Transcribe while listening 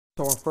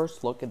So our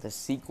first look at the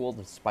sequel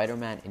to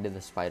Spider-Man Into the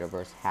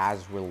Spider-Verse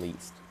has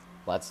released.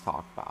 Let's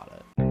talk about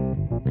it.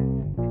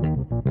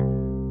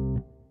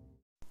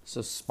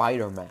 So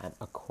Spider-Man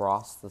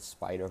Across the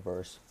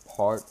Spider-Verse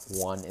Part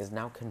 1 is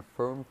now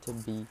confirmed to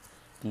be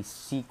the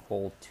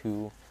sequel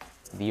to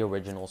the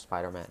original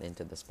Spider-Man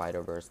Into the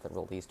Spider-Verse that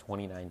released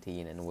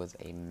 2019 and was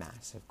a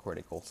massive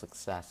critical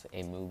success,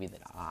 a movie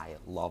that I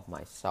love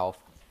myself.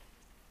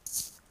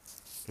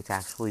 It's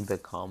actually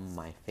become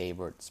my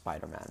favorite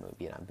Spider-Man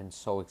movie, and I've been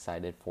so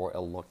excited for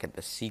a look at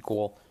the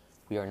sequel.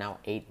 We are now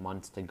 8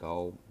 months to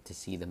go to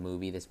see the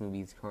movie. This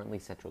movie is currently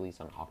set to release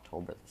on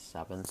October the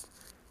 7th,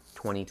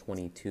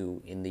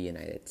 2022 in the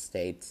United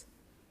States.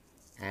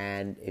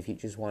 And if you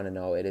just want to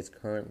know, it is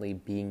currently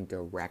being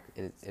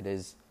directed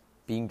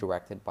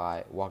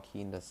by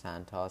Joaquin Dos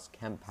Santos,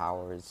 Kemp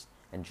Powers,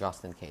 and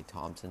Justin K.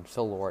 Thompson.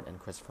 Phil Lord and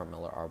Christopher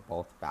Miller are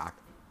both back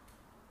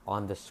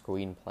on the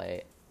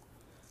screenplay,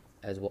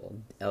 as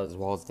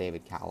well as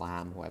David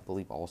Callahan, who I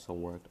believe also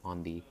worked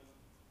on the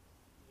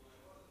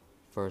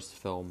first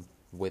film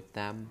with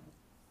them.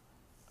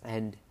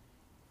 And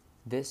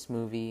this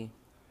movie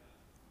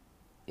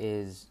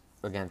is,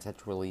 again, set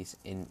to release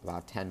in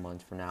about 10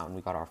 months from now, and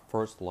we got our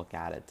first look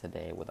at it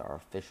today with our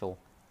official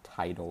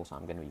title, so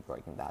I'm going to be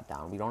breaking that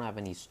down. We don't have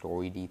any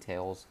story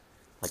details,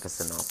 like a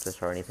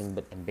synopsis or anything,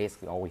 but and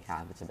basically all we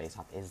have to base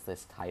off is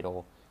this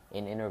title,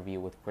 an interview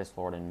with Chris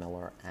Lord and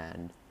Miller,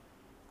 and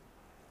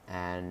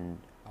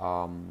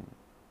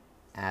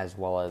as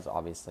well as,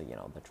 obviously,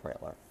 the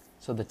trailer.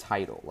 So the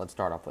title, let's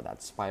start off with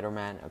that.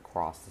 Spider-Man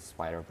Across the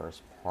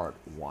Spider-Verse Part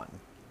 1.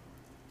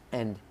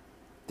 And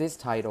this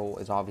title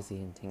is obviously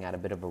hinting at a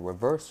bit of a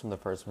reverse from the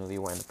first movie,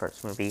 where in the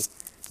first movie,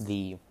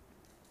 the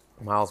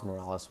Miles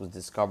Morales was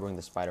discovering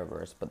the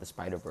Spider-Verse, but the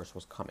Spider-Verse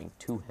was coming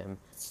to him,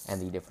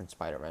 and the different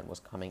Spider-Man was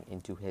coming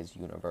into his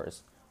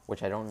universe,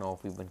 which I don't know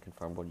if we've been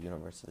confirmed what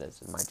universe it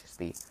is. It might just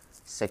be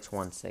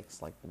 616,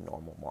 like the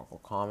normal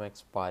Marvel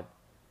Comics, but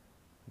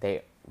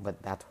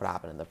that's what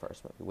happened in the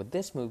first movie. With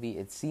this movie,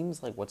 it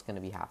seems like what's going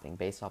to be happening,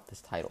 based off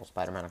this title,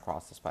 Spider-Man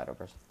Across the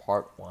Spider-Verse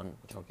Part 1,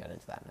 which I'll get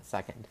into that in a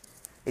second.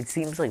 It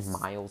seems like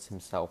Miles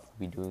himself will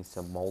be doing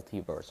some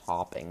multiverse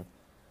hopping,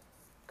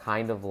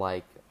 kind of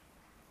like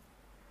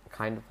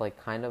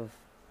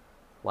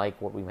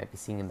what we might be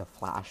seeing in the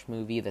Flash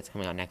movie that's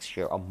coming out next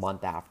year, a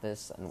month after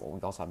this, and we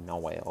also have No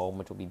Way Home,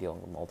 which will be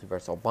dealing with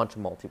multiverse, so a bunch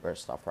of multiverse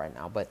stuff right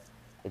now, but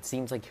it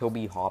seems like he'll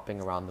be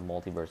hopping around the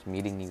multiverse,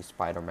 meeting new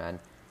Spider-Man,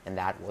 and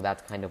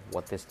that's kind of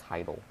what this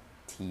title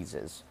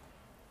teases.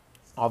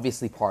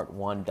 Obviously, Part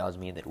 1 does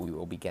mean that we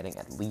will be getting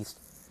at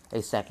least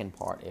a second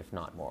part, if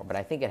not more, but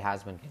I think it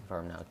has been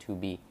confirmed now to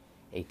be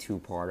a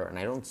two-parter, and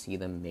I don't see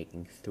them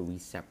making 3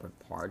 separate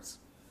parts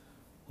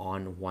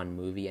on one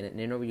movie. And an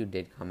interview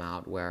did come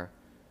out where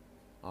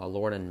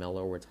Lord and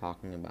Miller were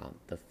talking about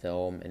the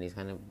film, and he's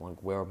kind of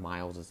like where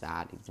Miles is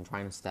at. He's been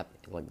trying to step,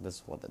 like this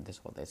is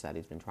what they said.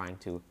 He's been trying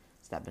to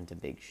step into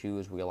big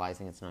shoes,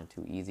 realizing it's not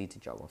too easy to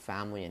juggle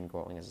family and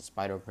growing as a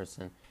spider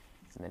person,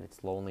 and that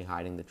it's lonely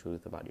hiding the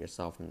truth about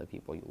yourself and the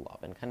people you love.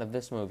 And kind of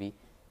this movie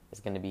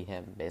is going to be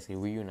him basically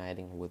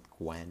reuniting with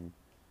Gwen,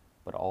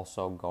 but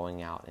also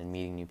going out and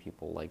meeting new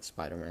people like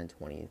Spider-Man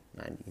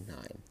 2099.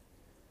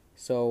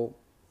 So,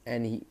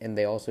 and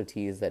they also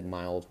tease that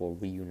Miles will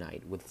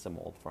reunite with some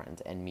old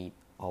friends and meet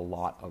a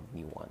lot of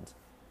new ones.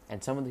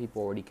 And some of the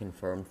people already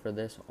confirmed for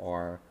this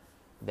are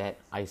that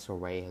Issa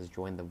Rae has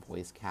joined the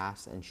voice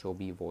cast, and she'll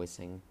be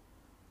voicing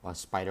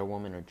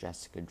Spider-Woman or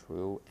Jessica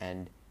Drew,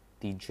 and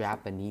the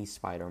Japanese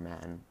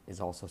Spider-Man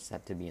is also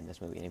set to be in this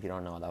movie. And if you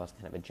don't know, that was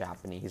kind of a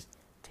Japanese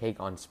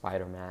take on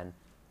Spider-Man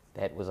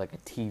that was like a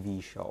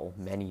TV show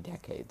many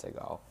decades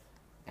ago.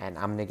 And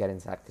I'm going to get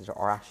into that because there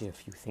are actually a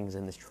few things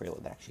in this trailer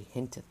that actually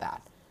hint at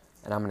that.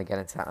 And I'm going to get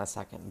into that in a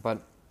second.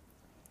 But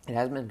it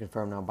has been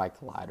confirmed now by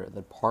Collider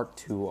that Part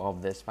 2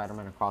 of this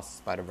Spider-Man Across the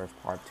Spider-Verse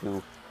Part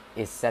 2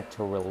 is set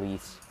to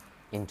release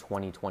in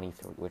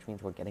 2023, which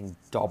means we're getting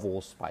double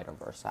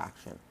Spider-Verse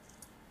action,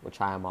 which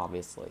I am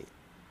obviously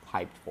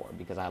hyped for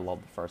because I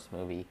love the first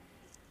movie.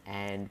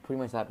 And pretty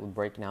much that, with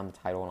breaking down the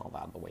title and all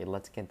that out of the way,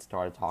 let's get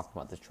started talking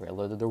about this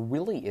trailer. There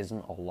really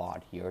isn't a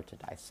lot here to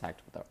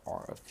dissect, but there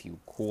are a few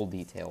cool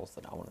details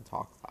that I want to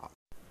talk about.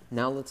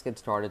 Now let's get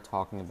started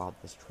talking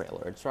about this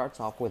trailer. It starts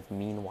off with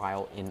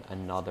Meanwhile in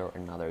Another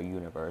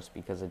Universe,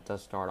 because it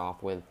does start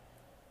off with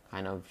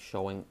kind of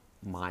showing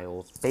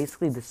Miles. This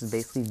is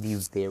basically the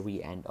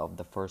very end of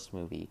the first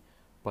movie,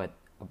 but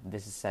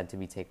this is said to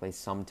be take place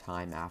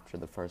sometime after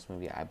the first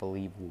movie, I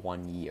believe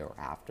 1 year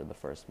after the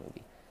first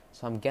movie.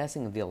 So I'm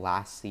guessing the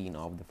last scene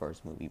of the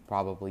first movie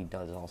probably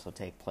does also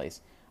take place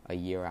a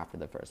year after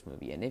the first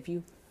movie. And if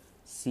you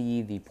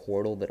see the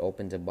portal that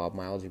opens above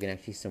Miles, you can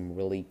actually see some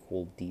really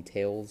cool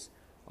details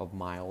of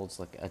Miles,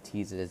 like a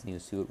tease of his new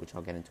suit, which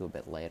I'll get into a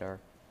bit later,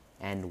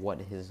 and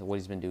what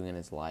he's been doing in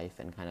his life,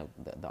 and kind of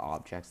the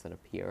objects that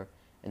appear.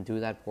 And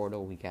through that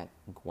portal, we get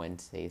Gwen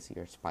Stacy,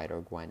 or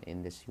Spider-Gwen,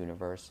 in this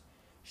universe.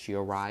 She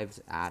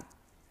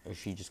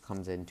just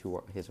comes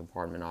into his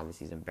apartment.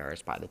 Obviously, he's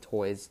embarrassed by the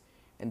toys,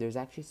 And there's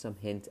actually some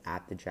hint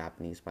at the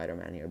Japanese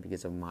Spider-Man here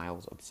because of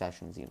Miles'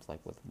 obsession, seems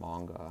like, with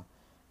manga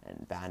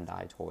and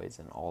Bandai toys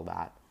and all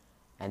that.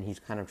 And he's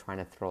kind of trying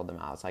to throw them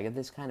out. So I get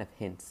this kind of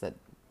hints that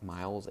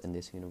Miles in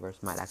this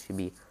universe might actually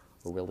be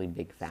a really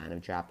big fan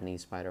of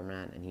Japanese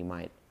Spider-Man, and he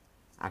might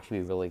actually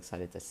be really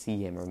excited to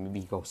see him, or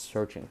maybe go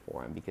searching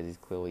for him because he's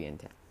clearly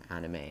into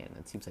anime, and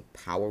it seems like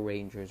Power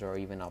Rangers are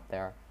even up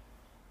there.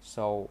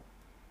 So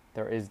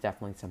there is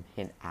definitely some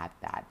hint at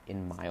that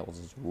in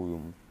Miles'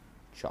 room,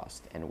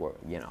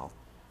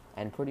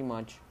 and pretty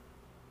much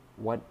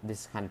what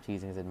this kind of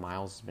teasing is that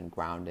Miles has been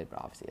grounded, but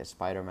obviously as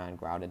Spider-Man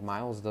grounded.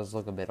 Miles does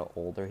look a bit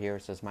older here,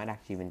 so this might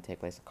actually even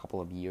take place a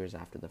couple of years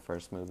after the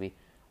first movie.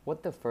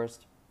 What the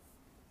first,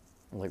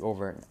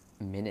 over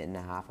a minute and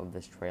a half of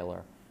this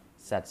trailer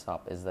sets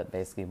up is that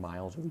basically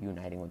Miles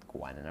reuniting with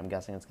Gwen, and I'm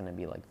guessing it's going to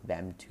be like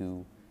them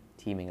two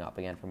teaming up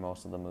again for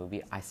most of the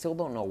movie. I still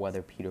don't know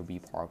whether Peter B.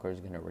 Parker is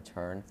going to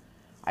return.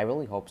 I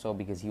really hope so,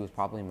 because he was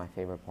probably my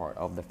favorite part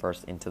of the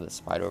first Into the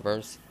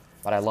Spider-Verse.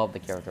 But I love the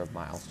character of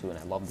Miles too, and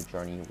I love the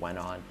journey he went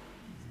on.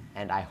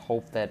 And I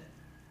hope that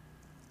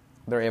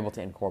they're able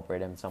to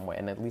incorporate him in some way,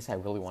 and at least I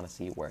really want to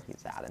see where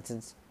he's at. And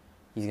since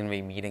he's going to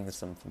be meeting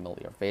some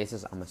familiar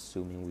faces, I'm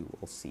assuming we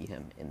will see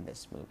him in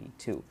this movie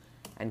too.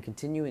 And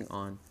continuing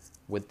on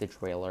with the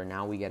trailer,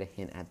 now we get a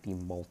hint at the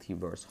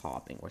multiverse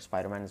hopping, where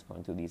Spider-Man is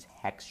going through these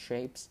hex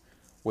shapes,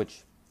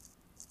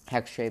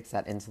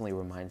 that instantly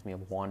reminds me of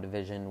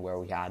WandaVision, where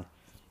we had,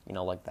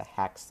 the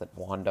hex that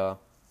Wanda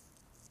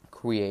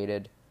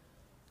created,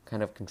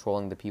 kind of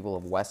controlling the people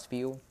of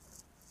Westview.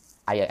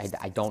 There's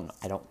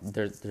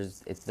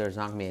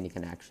not gonna be any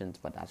connections,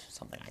 but that's just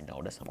something I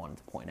noticed. I wanted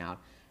to point out.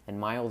 And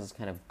Miles is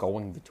kind of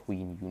going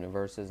between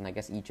universes, and I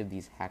guess each of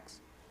these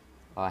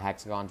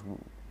hexagons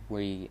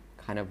we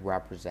kind of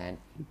represent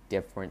a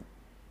different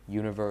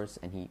universe,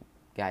 and he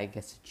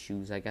gets to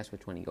choose,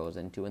 which one he goes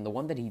into. And the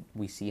one that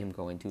we see him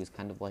go into is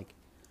kind of like,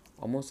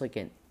 almost like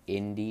an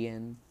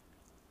Indian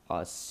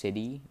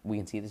city. We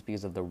can see this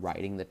because of the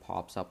writing that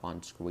pops up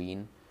on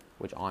screen,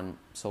 which on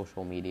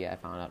social media I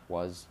found out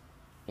was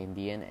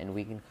Indian, and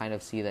we can kind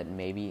of see that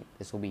maybe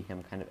this will be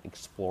him kind of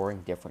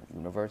exploring different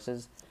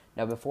universes.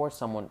 Now, before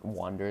someone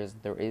wonders,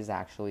 there is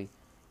actually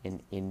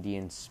an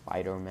Indian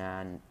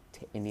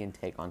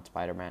take on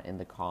Spider-Man in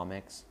the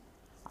comics.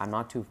 I'm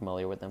not too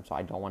familiar with them, so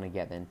I don't want to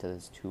get into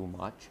this too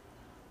much.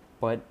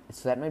 But,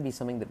 so that might be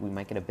something that we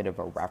might get a bit of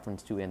a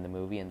reference to in the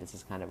movie, and this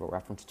is kind of a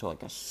reference to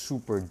like a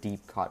super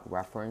deep cut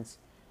reference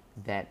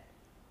that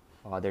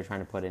they're trying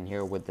to put in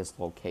here with this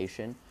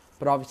location.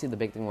 But obviously the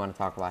big thing we want to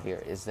talk about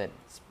here is that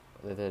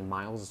the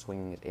Miles'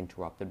 swinging is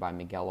interrupted by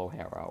Miguel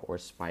O'Hara, or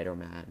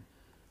Spider-Man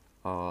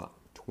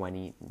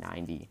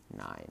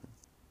 2099.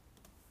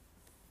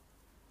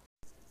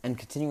 And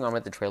continuing on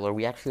with the trailer,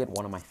 we actually had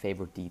one of my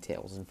favorite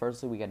details. And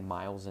firstly, we get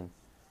Miles and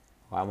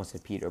Miles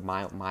and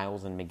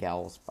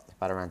Miguel,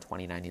 Spider-Man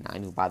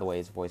 2099, who, by the way,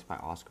 is voiced by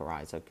Oscar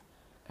Isaac,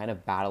 kind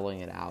of battling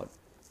it out.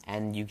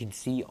 And you can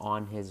see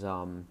on his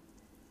keypad,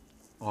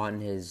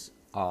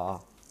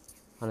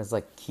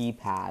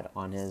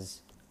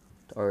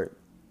 or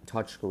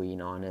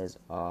touchscreen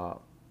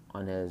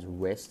on his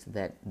wrist,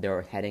 that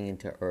they're heading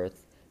into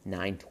Earth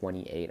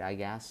 928, I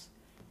guess.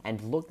 And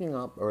looking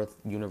up Earth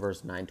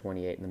Universe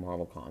 928 in the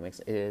Marvel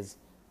Comics is,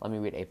 let me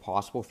read, a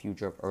possible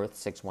future of Earth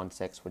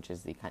 616, which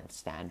is the kind of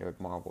standard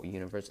Marvel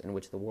universe, in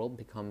which the world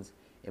becomes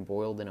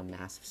embroiled in a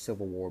massive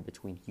civil war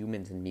between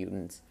humans and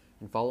mutants.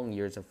 And following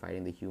years of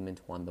fighting, the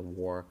humans won the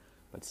war,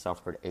 but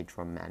suffered a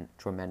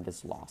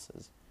tremendous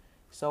losses.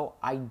 So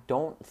I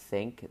don't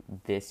think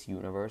this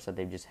universe that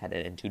they've just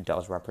headed into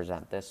does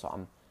represent this, so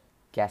I'm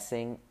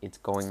guessing it's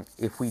going,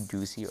 if we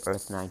do see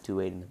Earth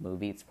 928 in the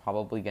movie, it's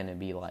probably going to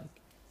be like,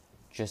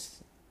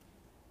 if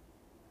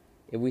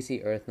we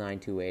see Earth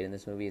 928 in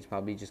this movie, it's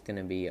probably just going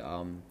to be,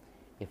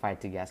 if I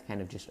had to guess,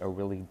 kind of just a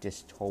really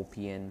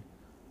dystopian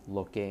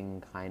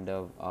looking kind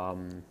of,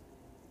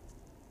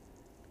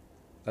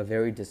 a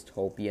very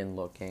dystopian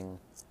looking,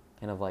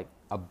 kind of like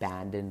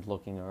abandoned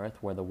looking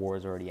Earth where the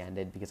war's already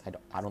ended, because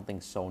I don't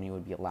think Sony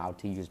would be allowed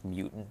to use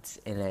mutants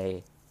in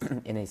a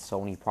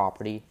Sony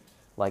property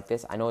like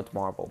this. I know it's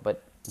Marvel,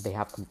 but they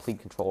have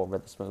complete control over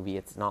this movie.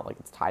 It's not like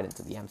it's tied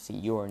into the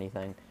MCU or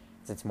anything.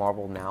 It's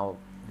Marvel now.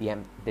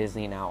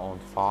 Disney now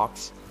owns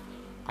Fox.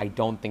 I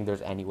don't think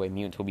there's any way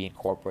mutants will be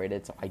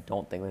incorporated, so I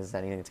don't think this is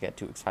anything to get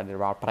too excited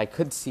about. But I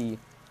could see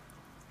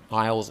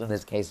Miles, in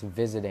this case,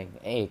 visiting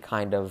a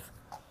kind of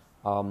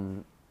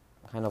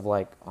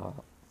like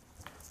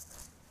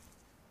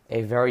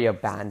a very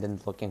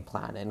abandoned looking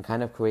planet, and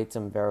kind of create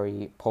some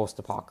very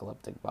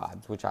post-apocalyptic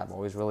vibes, which I've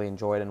always really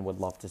enjoyed and would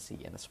love to see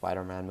in a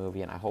Spider-Man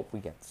movie, and I hope we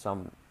get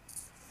some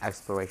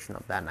exploration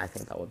of that, and I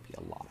think that would be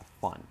a lot of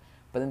fun.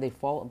 But then they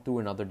fall through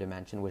another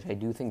dimension, which I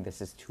do think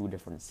this is two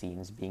different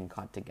scenes being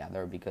cut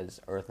together, because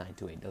Earth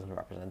 928 doesn't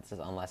represent this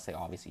unless they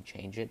obviously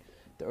change it.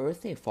 The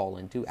Earth they fall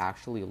into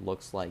actually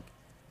looks like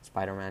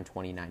Spider-Man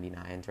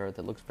 2099's Earth.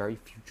 It looks very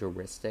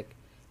futuristic,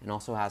 and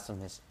also has some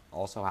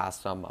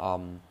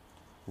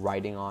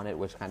writing on it,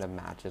 which kind of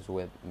matches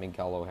with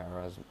Miguel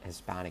O'Hara's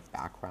Hispanic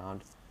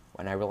background.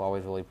 and I really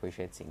always really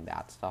appreciate seeing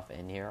that stuff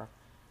in here.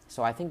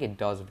 So I think it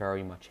does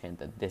very much hint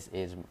that this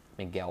is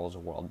Miguel's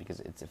world because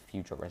it's a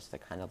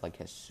futuristic, kind of like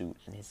his suit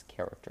and his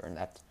character, and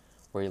that's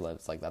where he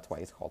lives. Like, that's why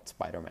he's called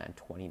Spider-Man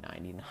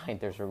 2099.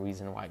 There's a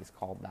reason why he's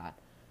called that.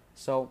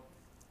 So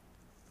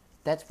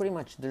that's pretty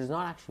much, there's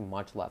not actually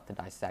much left to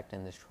dissect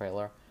in this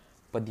trailer,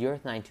 but the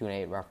Earth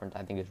 928 reference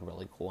I think is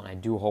really cool, and I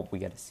do hope we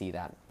get to see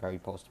that very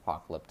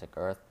post-apocalyptic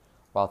Earth.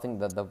 Well, I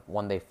think that the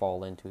one they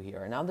fall into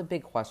here. And now the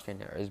big question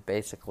here is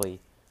basically,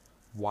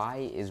 why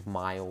is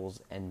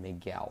Miles and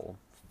Miguel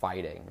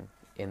fighting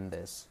in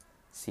this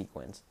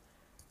sequence?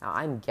 Now,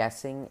 I'm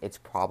guessing it's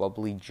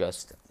probably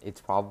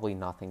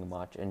nothing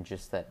much, and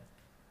just that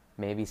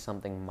maybe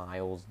something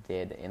Miles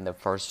did in the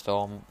first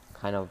film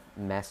kind of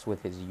messed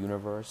with his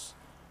universe,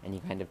 and he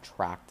kind of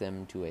tracked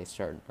him to a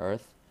certain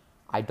Earth.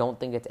 I don't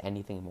think it's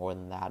anything more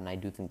than that, and I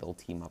do think they'll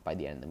team up by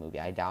the end of the movie.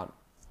 I doubt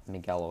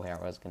Miguel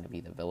O'Hara is going to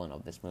be the villain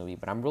of this movie,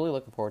 but I'm really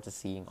looking forward to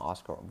seeing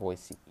Oscar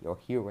voice or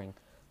hearing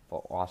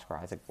for Oscar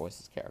Isaac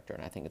voice's character,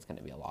 and I think it's going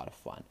to be a lot of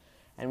fun.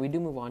 And we do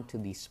move on to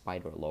the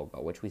Spider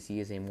logo, which we see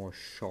is a more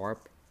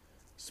sharp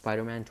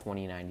Spider-Man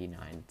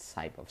 2099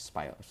 type of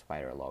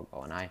spider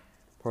logo, and I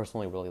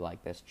personally really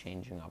like this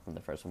changing up from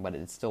the first one, but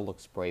it still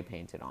looks spray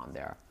painted on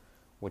there,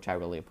 which I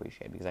really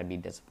appreciate because I'd be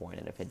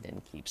disappointed if it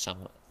didn't keep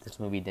this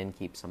movie didn't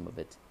keep some of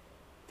its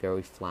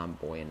very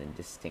flamboyant and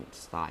distinct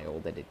style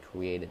that it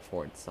created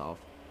for itself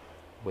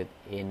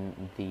within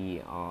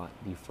the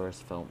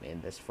first film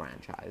in this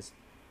franchise.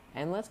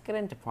 And let's get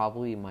into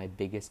probably my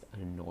biggest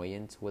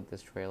annoyance with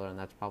this trailer, and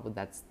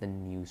that's the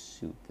new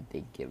suit that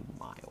they give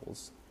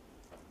Miles.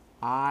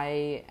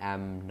 I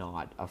am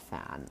not a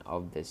fan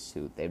of this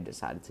suit they've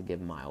decided to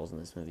give Miles in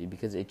this movie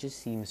because it just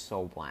seems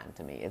so bland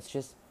to me. It's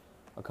just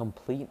a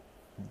complete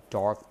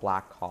dark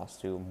black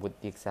costume with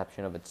the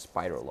exception of its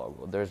spider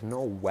logo. There's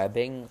no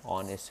webbing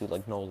on his suit,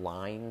 like no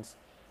lines,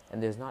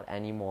 and there's not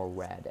any more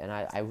red. And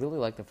I really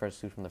like the first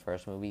suit from the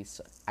first movie.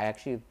 So I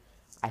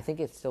think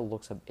it still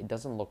it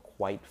doesn't look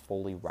quite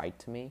fully right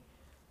to me,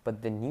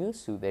 but the new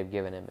suit they've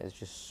given him is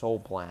just so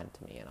bland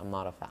to me, and I'm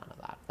not a fan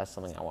of that. That's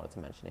something I wanted to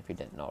mention if you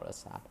didn't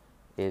notice that,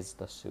 is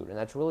the suit. And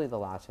that's really the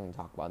last thing to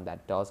talk about, and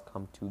that does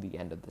come to the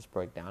end of this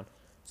breakdown.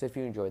 So if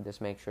you enjoyed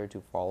this, make sure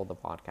to follow the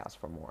podcast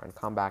for more, and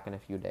come back in a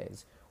few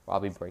days where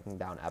I'll be breaking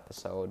down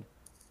episode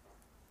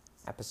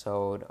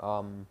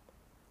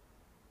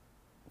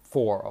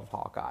 4 of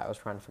Hawkeye. I was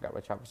trying to figure out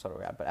which episode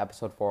we're at, but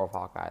episode 4 of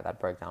Hawkeye, that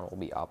breakdown will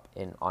be up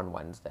on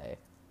Wednesday,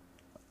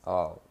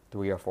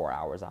 3 or 4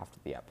 hours after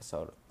the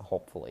episode,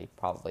 hopefully,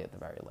 probably at the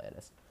very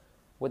latest.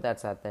 With that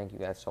said, thank you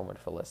guys so much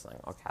for listening.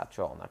 I'll catch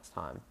you all next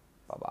time.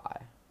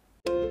 Bye-bye.